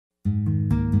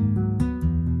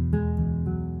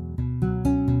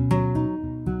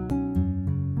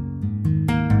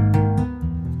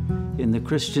the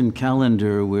Christian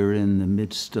calendar, we're in the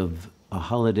midst of a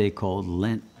holiday called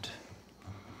Lent,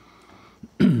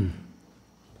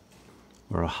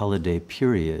 or a holiday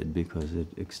period because it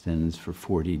extends for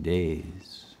 40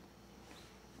 days.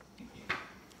 In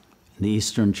the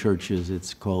Eastern churches,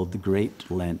 it's called the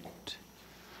Great Lent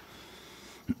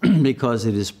because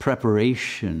it is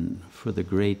preparation for the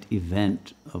great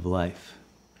event of life,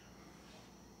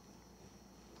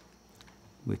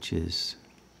 which is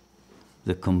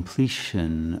the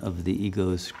completion of the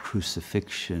ego's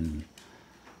crucifixion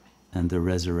and the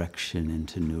resurrection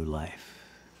into new life.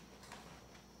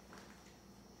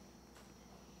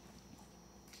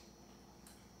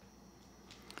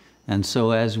 And so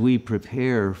as we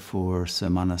prepare for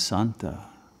Semana Santa,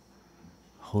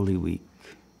 Holy Week,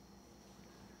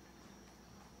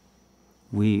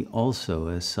 we also,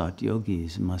 as Sat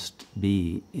Yogis, must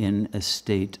be in a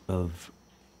state of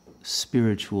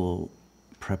spiritual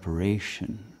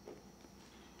preparation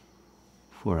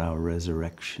for our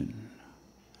resurrection,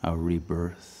 our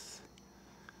rebirth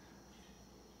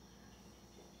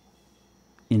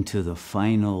into the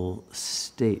final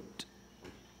state,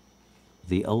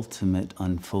 the ultimate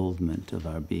unfoldment of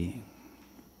our being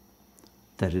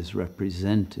that is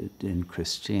represented in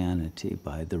Christianity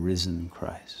by the risen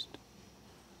Christ.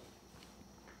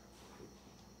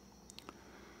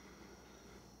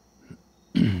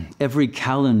 Every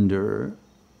calendar,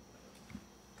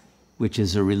 which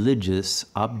is a religious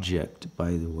object,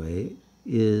 by the way,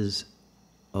 is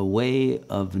a way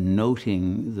of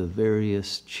noting the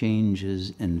various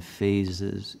changes and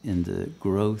phases in the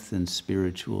growth and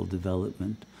spiritual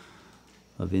development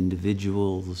of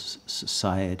individuals,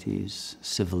 societies,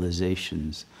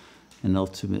 civilizations, and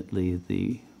ultimately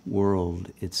the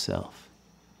world itself.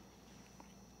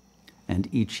 And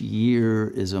each year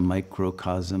is a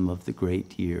microcosm of the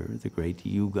great year, the great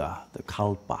yuga, the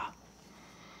kalpa,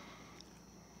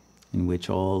 in which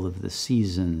all of the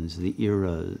seasons, the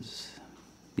eras,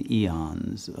 the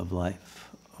eons of life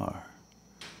are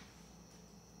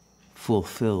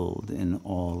fulfilled in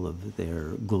all of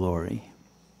their glory.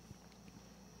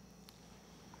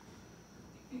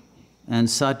 And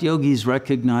Sat Yogis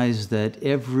recognize that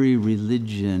every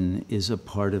religion is a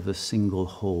part of a single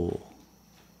whole.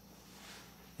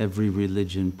 Every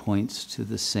religion points to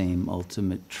the same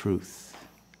ultimate truth,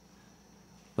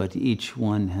 but each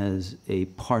one has a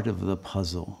part of the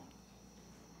puzzle,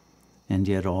 and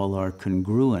yet all are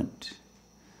congruent.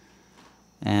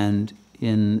 And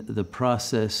in the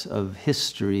process of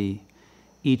history,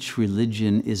 each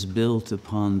religion is built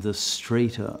upon the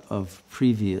strata of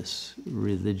previous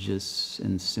religious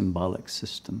and symbolic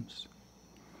systems.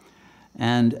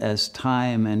 And as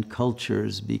time and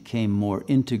cultures became more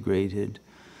integrated,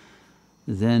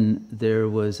 then there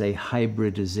was a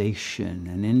hybridization,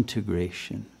 an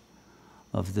integration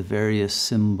of the various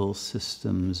symbol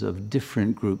systems of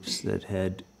different groups that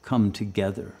had come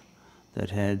together,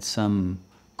 that had some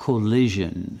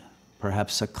collision,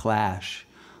 perhaps a clash,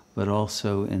 but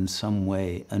also in some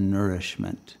way a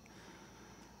nourishment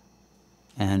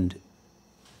and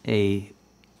a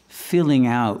filling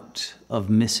out of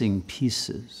missing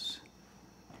pieces.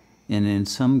 And in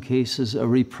some cases, a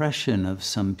repression of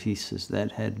some pieces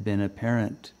that had been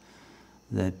apparent,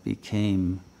 that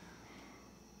became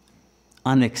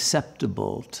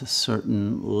unacceptable to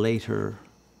certain later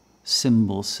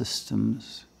symbol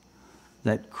systems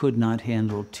that could not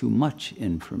handle too much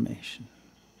information.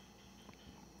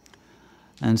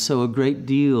 And so a great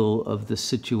deal of the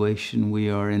situation we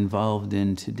are involved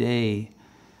in today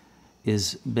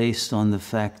is based on the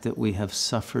fact that we have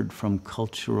suffered from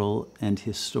cultural and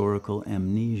historical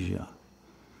amnesia.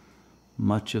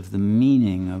 Much of the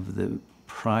meaning of the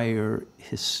prior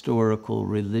historical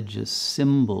religious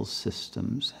symbol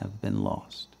systems have been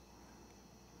lost.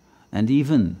 And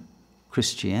even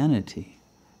Christianity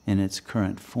in its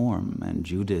current form, and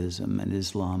Judaism and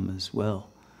Islam as well,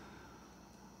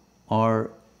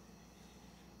 are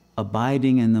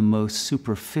abiding in the most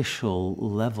superficial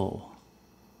level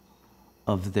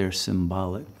of their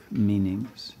symbolic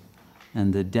meanings,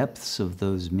 and the depths of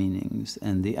those meanings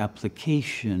and the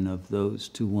application of those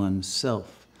to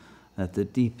oneself at the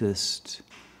deepest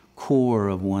core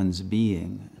of one's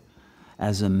being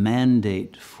as a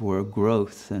mandate for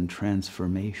growth and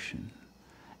transformation,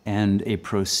 and a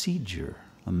procedure,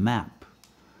 a map,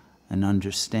 an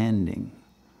understanding,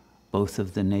 both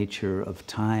of the nature of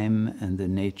time and the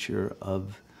nature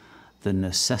of the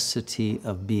necessity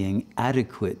of being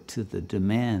adequate to the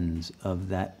demands of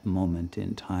that moment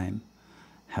in time,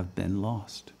 have been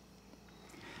lost.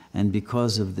 And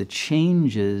because of the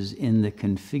changes in the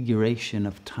configuration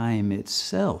of time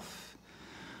itself,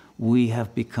 we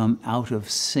have become out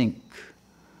of sync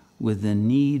with the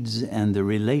needs and the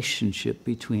relationship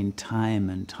between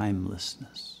time and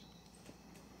timelessness.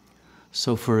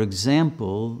 So, for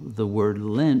example, the word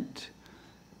Lent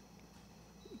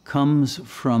comes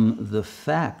from the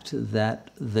fact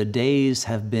that the days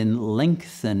have been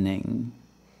lengthening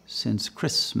since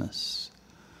Christmas.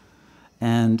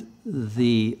 And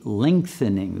the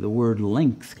lengthening, the word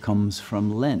length comes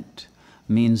from Lent,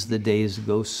 means the days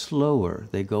go slower.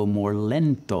 They go more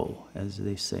lento, as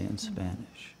they say in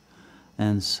Spanish.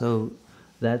 And so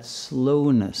that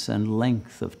slowness and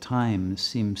length of time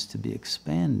seems to be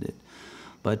expanded.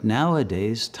 But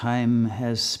nowadays, time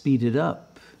has speeded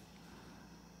up,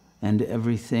 and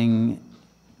everything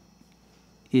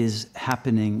is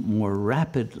happening more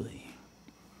rapidly.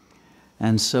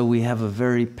 And so we have a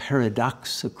very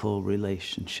paradoxical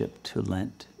relationship to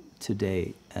Lent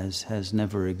today, as has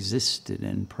never existed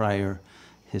in prior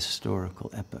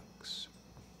historical epochs.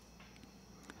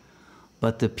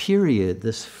 But the period,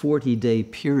 this 40-day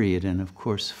period, and of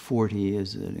course 40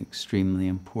 is an extremely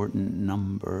important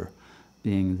number,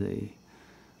 being the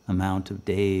amount of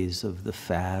days of the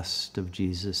fast of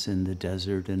Jesus in the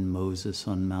desert and Moses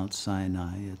on Mount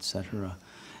Sinai, etc.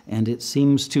 And it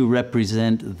seems to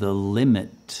represent the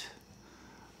limit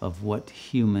of what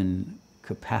human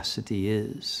capacity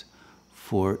is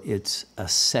for its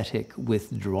ascetic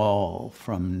withdrawal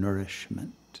from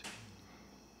nourishment.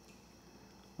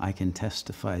 I can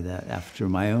testify that after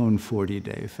my own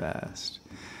 40-day fast.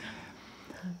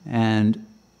 And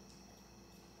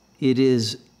it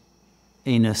is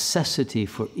a necessity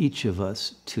for each of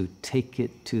us to take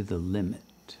it to the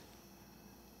limit,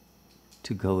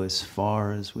 to go as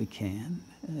far as we can,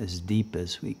 as deep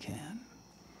as we can,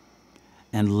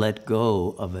 and let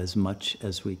go of as much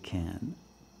as we can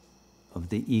of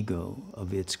the ego,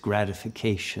 of its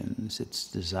gratifications, its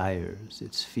desires,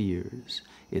 its fears,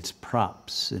 its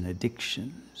props and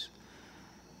addictions,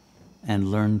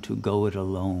 and learn to go it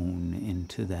alone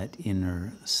into that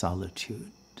inner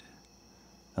solitude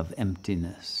of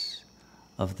emptiness,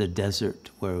 of the desert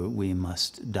where we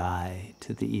must die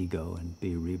to the ego and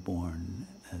be reborn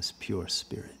as pure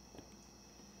spirit.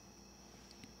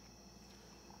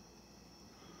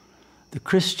 The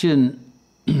Christian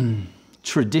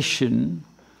tradition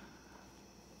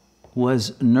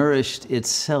was nourished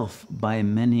itself by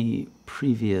many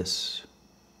previous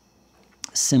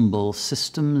symbol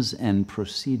systems and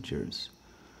procedures.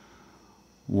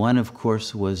 One, of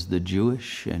course, was the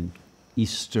Jewish, and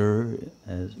Easter,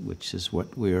 which is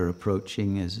what we are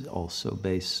approaching, is also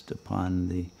based upon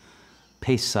the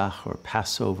Pesach or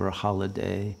Passover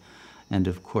holiday. And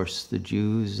of course, the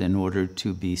Jews, in order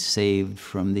to be saved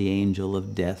from the angel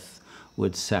of death,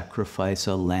 would sacrifice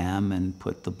a lamb and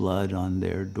put the blood on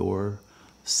their door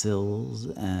sills,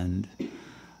 and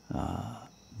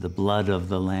the blood of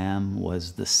the lamb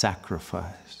was the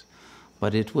sacrifice.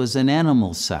 But it was an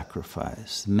animal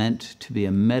sacrifice, meant to be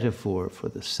a metaphor for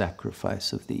the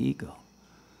sacrifice of the ego.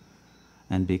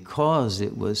 And because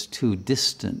it was too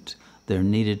distant, there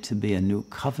needed to be a new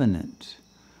covenant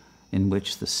in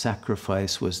which the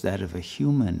sacrifice was that of a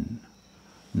human,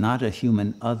 not a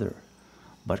human other,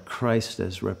 but Christ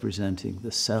as representing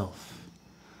the self.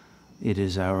 It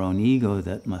is our own ego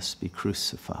that must be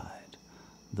crucified,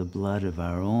 the blood of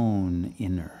our own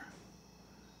inner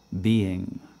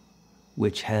being,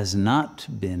 which has not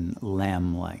been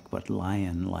lamb-like, but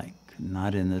lion-like,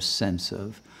 not in the sense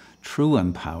of true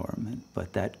empowerment,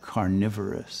 but that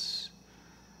carnivorous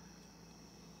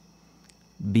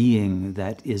being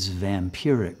that is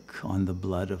vampiric on the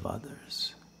blood of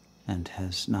others and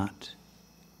has not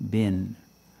been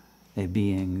a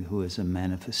being who is a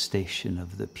manifestation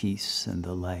of the peace and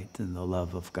the light and the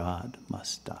love of God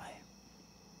must die.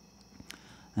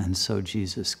 And so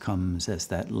Jesus comes as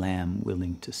that lamb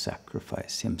willing to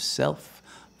sacrifice himself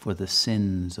for the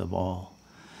sins of all.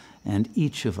 And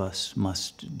each of us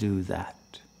must do that,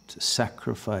 to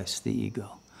sacrifice the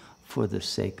ego for the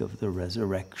sake of the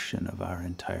resurrection of our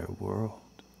entire world.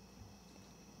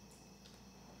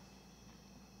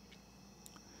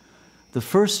 The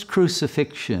first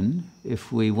crucifixion,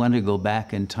 if we want to go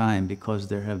back in time, because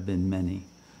there have been many,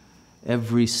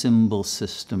 every symbol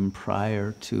system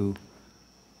prior to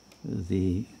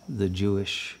the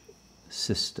Jewish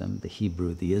system, the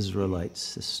Hebrew, the Israelite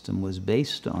system, was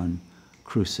based on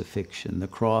crucifixion. The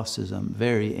cross is a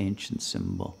very ancient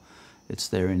symbol. It's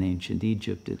there in ancient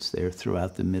Egypt, it's there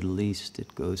throughout the Middle East,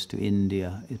 it goes to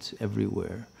India, it's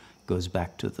everywhere. It goes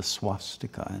back to the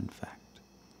swastika, in fact.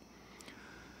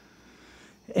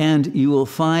 And you will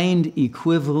find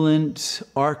equivalent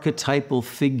archetypal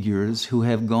figures who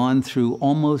have gone through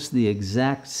almost the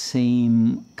exact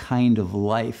same kind of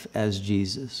life as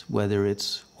Jesus, whether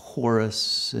it's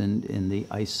Horus in the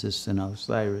Isis and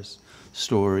Osiris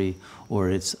story, or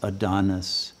it's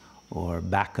Adonis or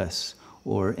Bacchus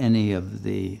or any of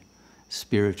the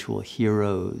spiritual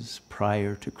heroes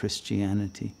prior to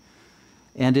Christianity.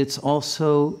 And it's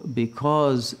also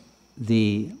because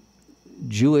the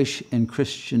Jewish and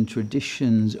Christian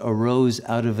traditions arose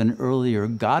out of an earlier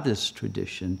goddess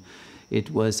tradition. It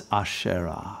was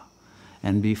Asherah,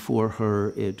 and before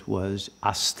her it was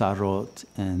Astaroth,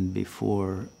 and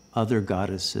before other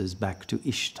goddesses back to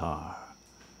Ishtar.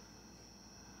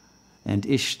 And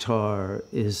Ishtar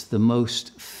is the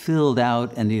most filled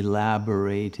out and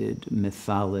elaborated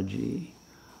mythology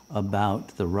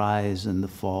about the rise and the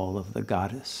fall of the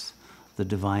goddess, the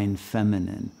divine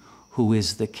feminine, who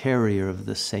is the carrier of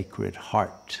the sacred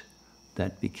heart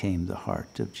that became the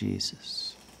heart of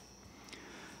Jesus.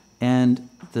 And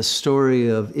the story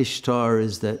of Ishtar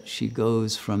is that she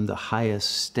goes from the highest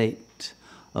state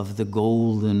of the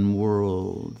golden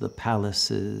world, the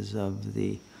palaces of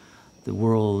the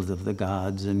world of the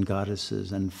gods and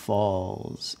goddesses, and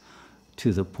falls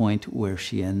to the point where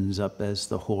she ends up as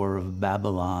the whore of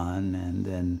Babylon, and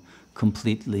then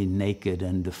completely naked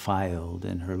and defiled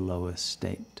in her lowest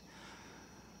state.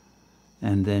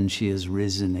 And then she is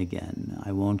risen again.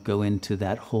 I won't go into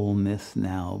that whole myth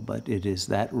now, but it is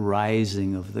that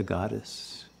rising of the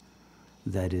goddess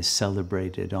that is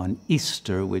celebrated on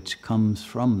Easter, which comes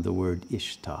from the word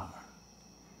Ishtar.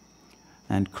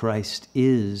 And Christ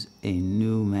is a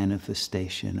new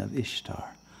manifestation of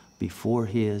Ishtar. Before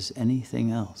he is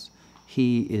anything else,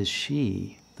 he is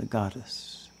she, the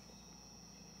goddess.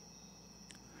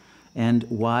 And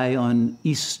why on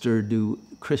Easter do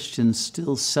Christians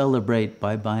still celebrate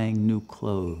by buying new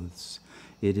clothes?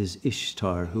 It is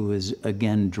Ishtar who is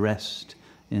again dressed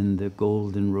in the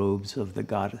golden robes of the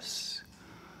goddess,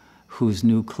 whose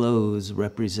new clothes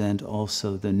represent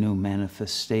also the new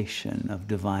manifestation of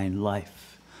divine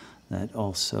life that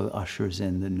also ushers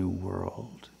in the new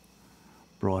world,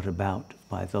 brought about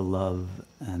by the love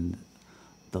and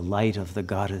the light of the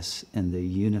goddess and the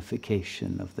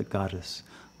unification of the goddess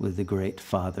with the great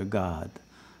Father God.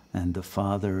 And the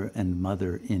father and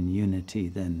mother in unity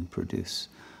then produce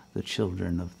the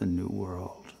children of the new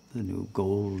world, the new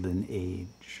golden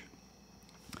age.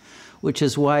 Which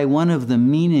is why one of the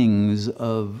meanings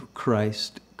of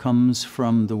Christ comes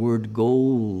from the word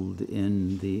gold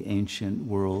in the ancient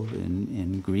world,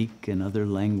 in Greek and other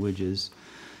languages,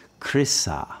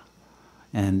 chrysa.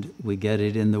 And we get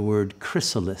it in the word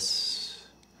chrysalis,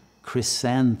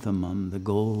 chrysanthemum, the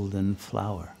golden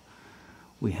flower.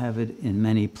 We have it in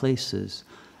many places.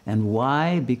 And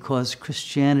why? Because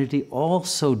Christianity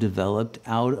also developed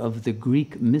out of the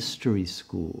Greek mystery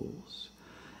schools.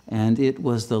 And it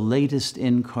was the latest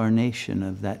incarnation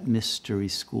of that mystery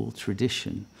school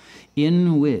tradition,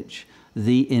 in which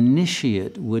the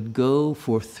initiate would go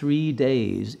for 3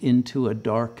 days into a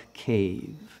dark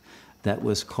cave that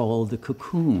was called the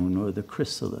cocoon or the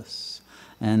chrysalis.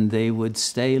 And they would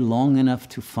stay long enough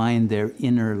to find their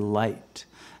inner light.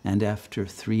 And after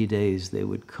 3 days, they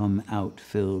would come out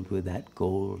filled with that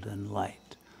golden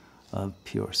light of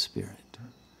pure spirit.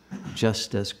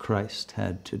 Just as Christ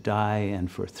had to die and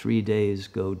for 3 days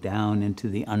go down into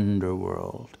the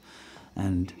underworld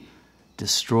and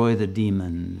destroy the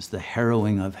demons, the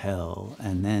harrowing of hell,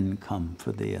 and then come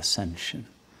for the ascension.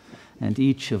 And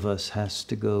each of us has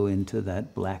to go into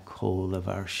that black hole of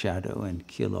our shadow and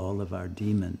kill all of our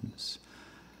demons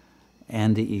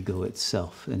and the ego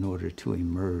itself in order to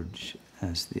emerge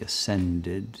as the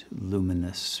ascended,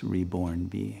 luminous, reborn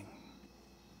being.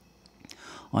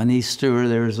 On Easter,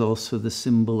 there is also the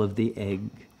symbol of the egg.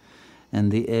 And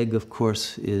the egg, of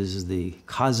course, is the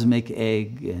cosmic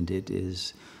egg, and it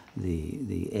is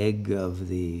the egg of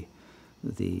the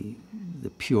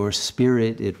pure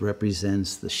spirit. It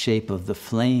represents the shape of the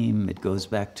flame. It goes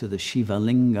back to the Shiva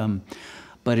Lingam.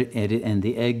 And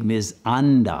the egg is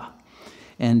anda.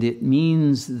 And it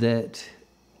means that,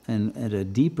 and at a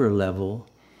deeper level,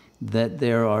 that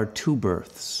there are 2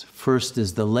 births. First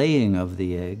is the laying of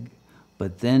the egg,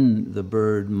 but then the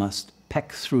bird must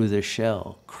peck through the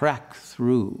shell, crack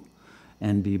through,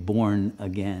 and be born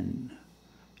again.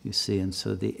 You see, and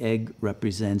so the egg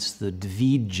represents the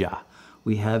dvija.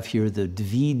 We have here the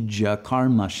dvija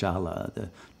karmashala, the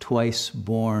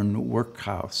twice-born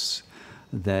workhouse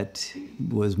that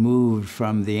was moved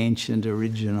from the ancient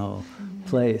original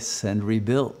place and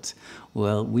rebuilt.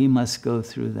 Well, we must go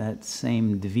through that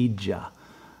same dvija,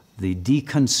 the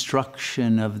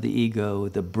deconstruction of the ego,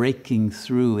 the breaking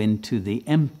through into the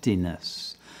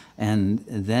emptiness, and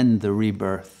then the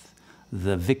rebirth,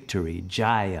 the victory,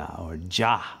 jaya or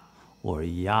ja or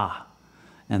ya.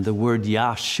 And the word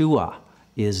Yahshua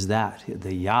is that.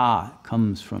 The Ya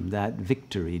comes from that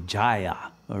victory, Jaya,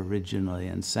 originally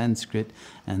in Sanskrit,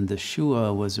 and the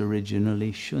Shua was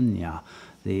originally Shunya,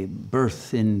 the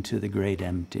birth into the great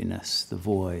emptiness, the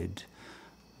void,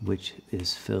 which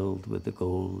is filled with the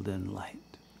golden light.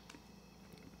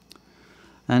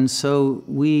 And so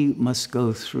we must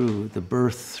go through the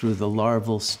birth, through the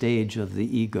larval stage of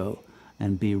the ego,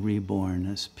 and be reborn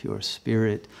as pure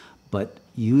spirit, but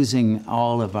using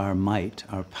all of our might,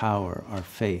 our power, our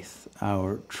faith,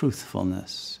 our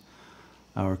truthfulness,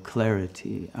 our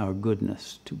clarity, our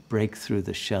goodness, to break through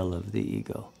the shell of the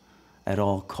ego at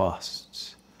all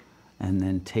costs, and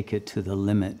then take it to the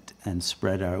limit and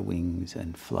spread our wings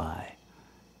and fly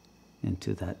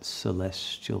into that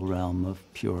celestial realm of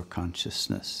pure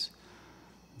consciousness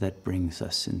that brings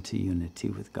us into unity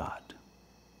with God.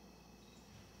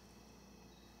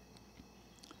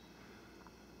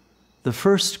 The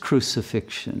first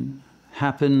crucifixion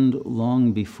happened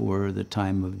long before the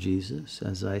time of Jesus.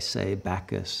 As I say,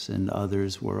 Bacchus and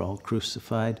others were all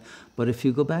crucified. But if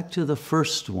you go back to the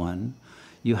first one,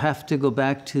 you have to go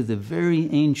back to the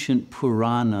very ancient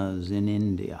Puranas in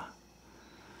India.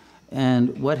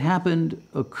 And what happened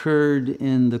occurred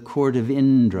in the court of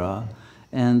Indra,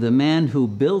 and the man who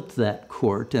built that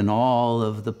court and all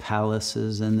of the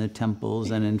palaces and the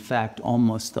temples, and in fact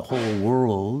almost the whole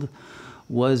world,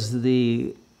 was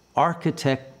the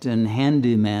architect and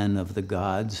handyman of the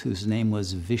gods, whose name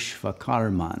was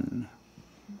Vishvakarman,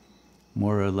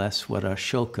 more or less what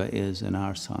Ashoka is in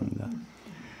our Sangha.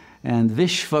 And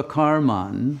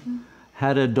Vishvakarman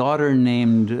had a daughter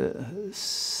named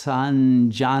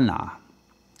Sanjana,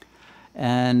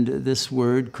 and this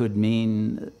word could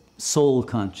mean soul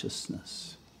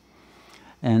consciousness.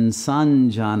 And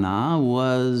Sanjana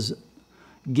was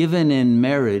given in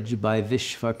marriage by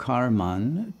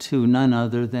Vishvakarman to none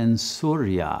other than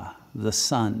Surya, the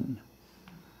sun.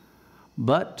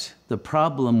 But the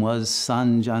problem was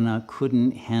Sanjana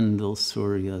couldn't handle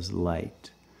Surya's light.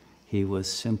 He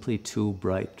was simply too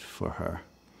bright for her.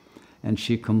 And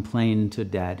she complained to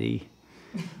Daddy,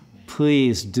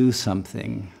 please do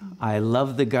something. I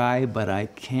love the guy, but I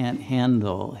can't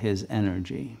handle his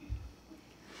energy.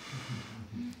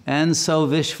 And so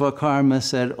Vishvakarma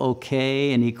said,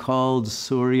 okay, and he called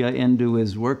Surya into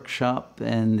his workshop,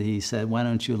 and he said, why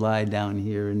don't you lie down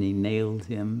here? And he nailed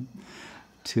him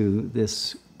to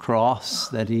this cross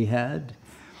that he had.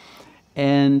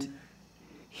 And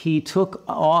he took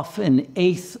off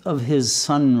 1/8 of his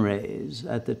sun rays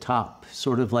at the top,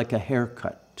 sort of like a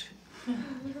haircut.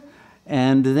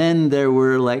 And then there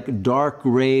were like dark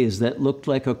rays that looked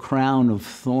like a crown of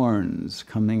thorns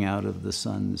coming out of the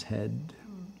sun's head.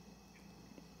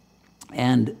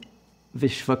 And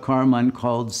Vishvakarman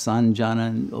called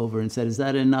Sanjana over and said, is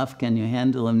that enough? Can you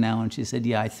handle him now? And she said,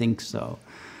 yeah, I think so.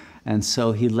 And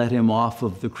so he let him off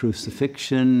of the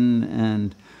crucifixion,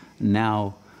 and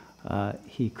now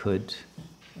he could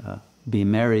be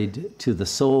married to the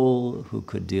soul who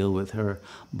could deal with her.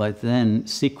 But then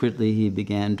secretly he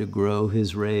began to grow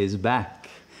his rays back,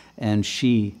 and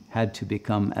she had to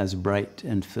become as bright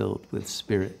and filled with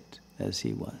spirit as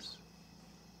he was.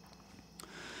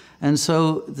 And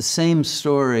so the same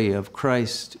story of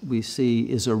Christ we see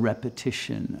is a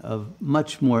repetition of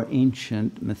much more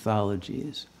ancient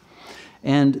mythologies.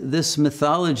 And this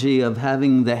mythology of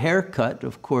having the haircut,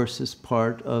 of course, is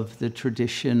part of the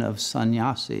tradition of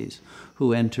sannyasis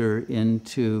who enter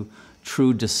into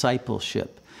true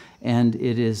discipleship. And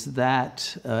it is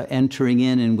that entering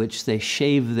in which they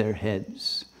shave their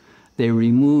heads. They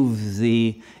remove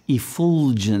the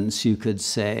effulgence, you could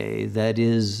say, that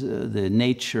is the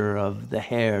nature of the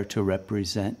hair to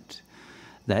represent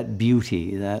that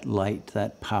beauty, that light,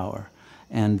 that power.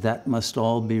 And that must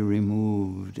all be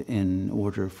removed in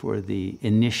order for the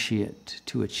initiate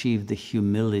to achieve the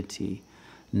humility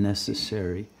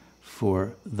necessary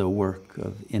for the work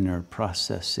of inner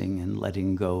processing and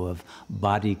letting go of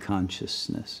body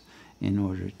consciousness in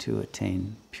order to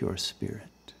attain pure spirit.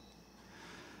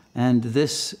 And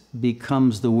this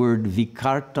becomes the word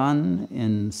vikartan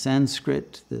in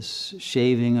Sanskrit, this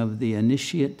shaving of the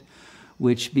initiate,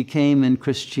 which became in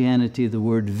Christianity the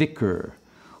word vicar,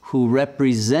 who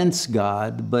represents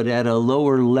God, but at a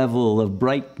lower level of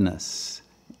brightness.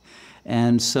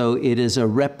 And so it is a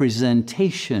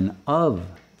representation of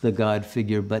the God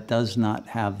figure, but does not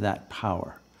have that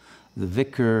power. The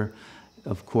vicar,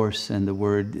 of course, and the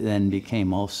word then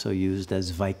became also used as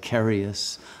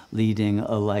vicarious, leading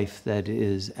a life that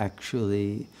is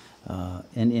actually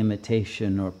an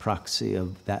imitation or proxy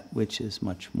of that which is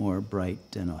much more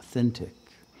bright and authentic.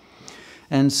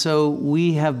 And so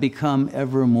we have become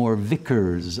ever more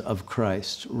vicars of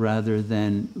Christ rather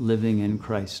than living in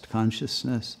Christ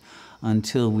consciousness,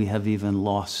 until we have even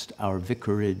lost our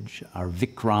vicarage, our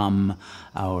vikram,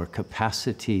 our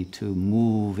capacity to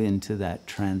move into that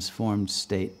transformed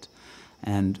state.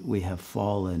 And we have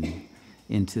fallen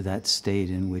into that state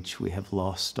in which we have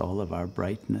lost all of our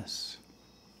brightness.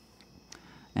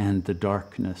 And the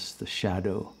darkness, the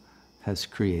shadow, has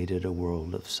created a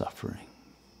world of suffering.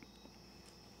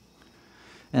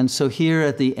 And so here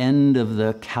at the end of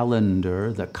the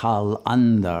calendar, the kal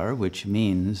andar, which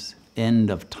means end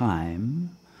of time,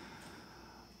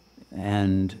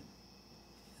 and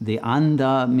the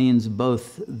anda means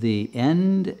both the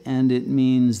end and it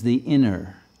means the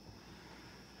inner.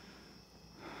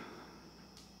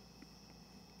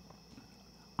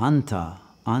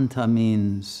 Anta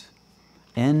means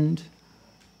end,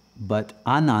 but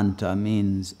ananta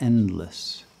means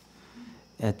endless.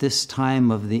 At this time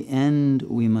of the end,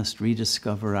 we must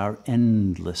rediscover our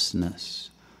endlessness,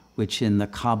 which in the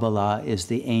Kabbalah is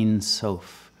the Ein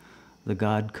Sof, the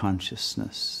God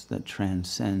consciousness that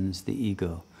transcends the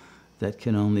ego, that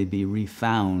can only be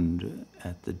refound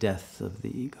at the death of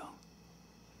the ego.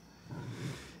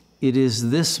 It is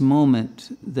this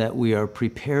moment that we are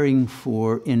preparing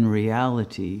for in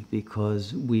reality,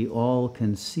 because we all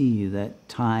can see that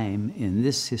time in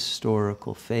this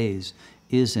historical phase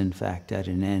is in fact at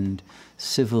an end.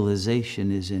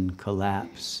 Civilization is in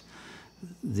collapse.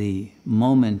 The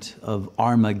moment of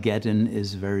Armageddon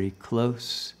is very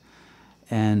close,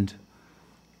 and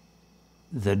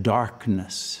the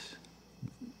darkness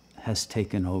has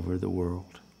taken over the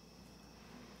world.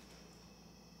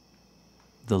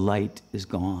 The light is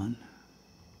gone.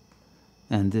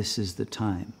 And this is the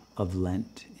time of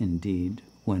Lent, indeed,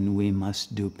 when we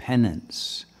must do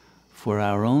penance for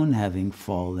our own having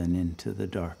fallen into the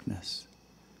darkness,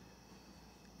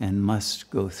 and must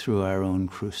go through our own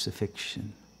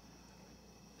crucifixion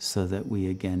so that we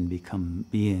again become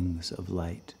beings of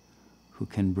light who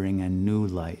can bring a new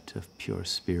light of pure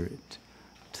spirit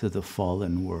to the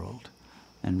fallen world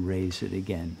and raise it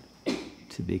again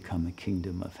to become a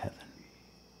kingdom of heaven.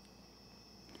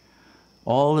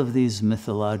 All of these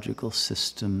mythological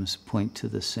systems point to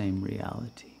the same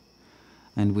reality.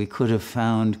 And we could have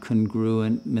found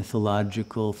congruent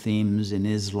mythological themes in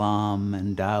Islam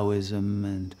and Taoism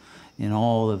and in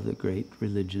all of the great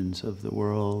religions of the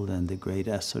world and the great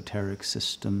esoteric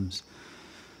systems.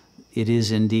 It is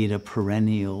indeed a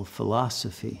perennial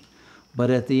philosophy. But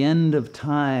at the end of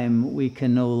time, we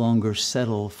can no longer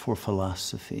settle for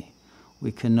philosophy.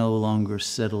 We can no longer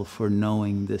settle for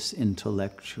knowing this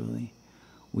intellectually.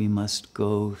 We must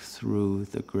go through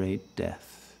the great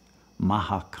death,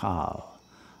 Mahakal,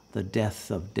 the death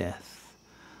of death,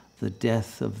 the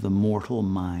death of the mortal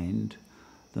mind,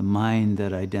 the mind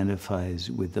that identifies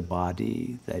with the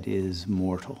body that is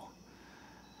mortal,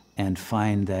 and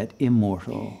find that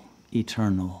immortal,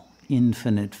 eternal,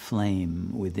 infinite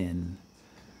flame within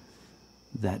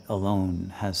that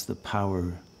alone has the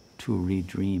power to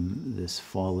redream this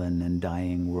fallen and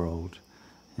dying world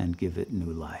and give it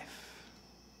new life.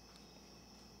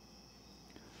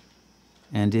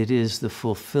 And it is the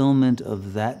fulfillment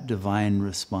of that divine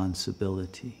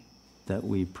responsibility that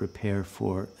we prepare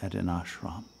for at an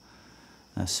ashram,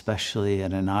 especially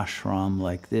at an ashram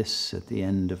like this, at the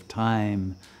end of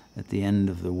time, at the end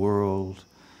of the world,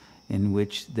 in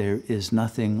which there is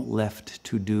nothing left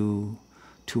to do,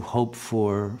 to hope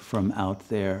for from out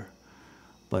there,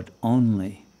 but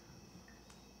only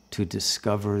to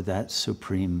discover that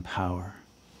supreme power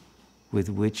with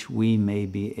which we may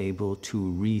be able to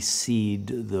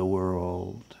reseed the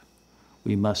world.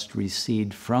 We must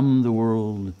reseed from the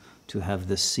world to have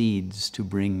the seeds to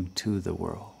bring to the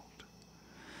world.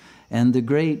 And the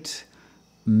great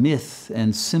myth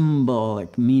and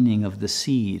symbolic meaning of the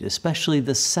seed, especially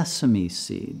the sesame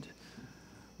seed,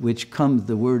 which comes,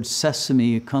 the word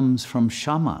sesame comes from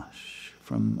shamash,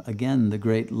 from, again, the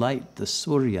great light, the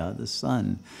surya, the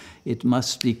sun. It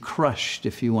must be crushed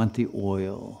if you want the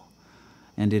oil.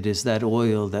 And it is that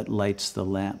oil that lights the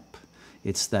lamp.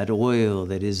 It's that oil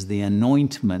that is the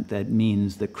anointment that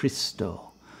means the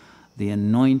Christo, the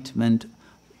anointment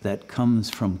that comes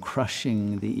from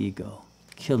crushing the ego,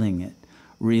 killing it,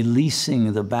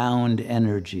 releasing the bound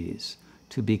energies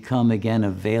to become again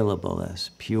available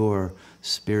as pure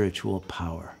spiritual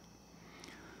power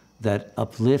that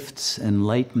uplifts,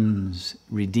 enlightens,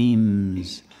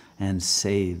 redeems, and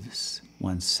saves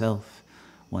oneself,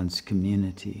 one's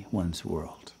community, one's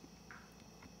world.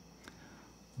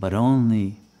 But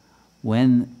only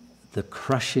when the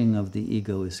crushing of the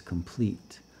ego is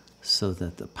complete, so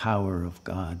that the power of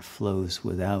God flows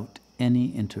without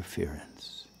any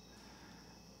interference.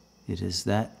 It is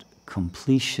that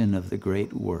completion of the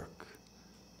great work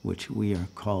which we are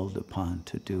called upon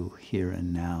to do here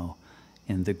and now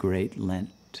in the great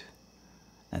Lent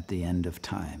at the end of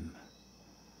time,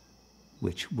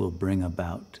 which will bring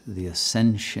about the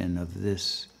ascension of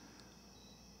this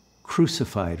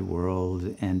crucified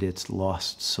world and its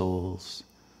lost souls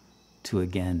to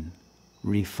again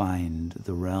re-find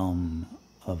the realm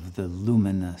of the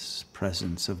luminous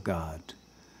presence of God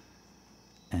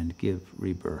and give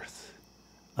rebirth,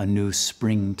 a new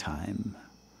springtime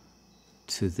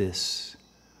to this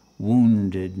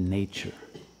wounded nature,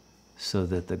 so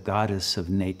that the goddess of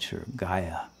nature,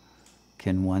 Gaia,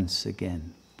 can once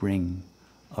again bring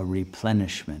a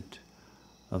replenishment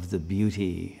of the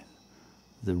beauty,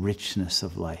 the richness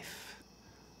of life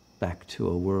back to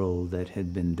a world that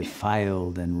had been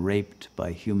defiled and raped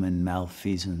by human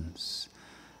malfeasance,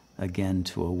 again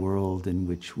to a world in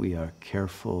which we are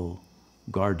careful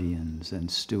guardians and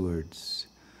stewards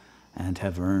and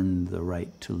have earned the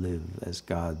right to live as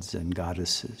gods and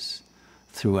goddesses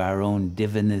through our own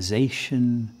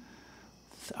divinization,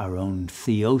 our own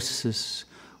theosis,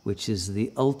 which is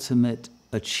the ultimate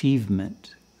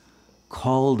achievement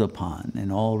called upon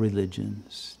in all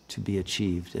religions to be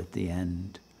achieved at the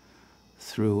end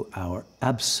through our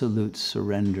absolute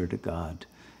surrender to God,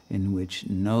 in which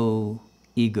no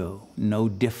ego, no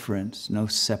difference, no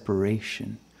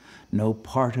separation, no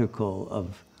particle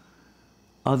of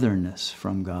otherness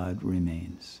from God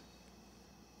remains.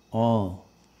 All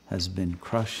has been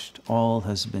crushed, all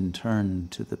has been turned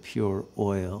to the pure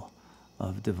oil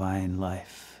of divine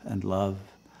life and love,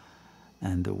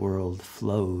 and the world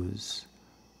flows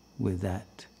with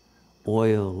that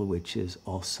oil, which is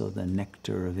also the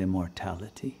nectar of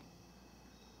immortality,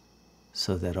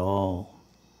 so that all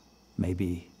may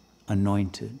be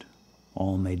anointed,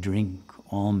 all may drink,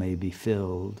 all may be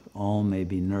filled, all may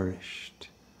be nourished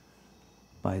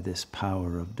by this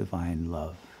power of divine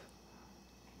love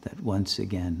that once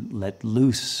again, let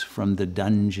loose from the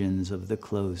dungeons of the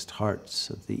closed hearts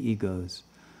of the egos,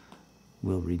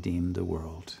 will redeem the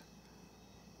world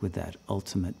with that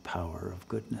ultimate power of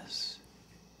goodness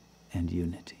and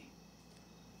unity.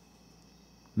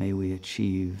 May we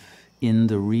achieve in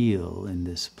the real, in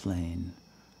this plane,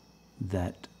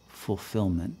 that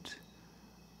fulfillment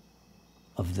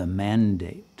of the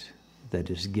mandate that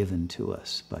is given to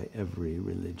us by every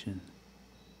religion,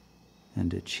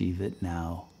 and achieve it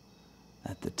now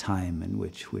at the time in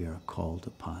which we are called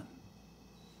upon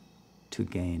to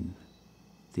gain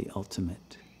the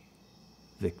ultimate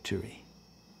victory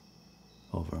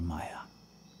over Maya.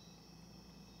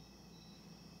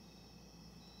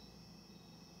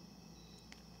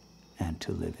 And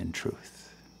to live in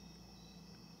truth,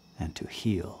 and to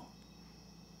heal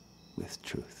with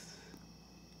truth.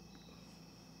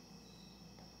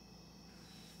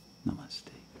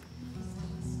 Namaste.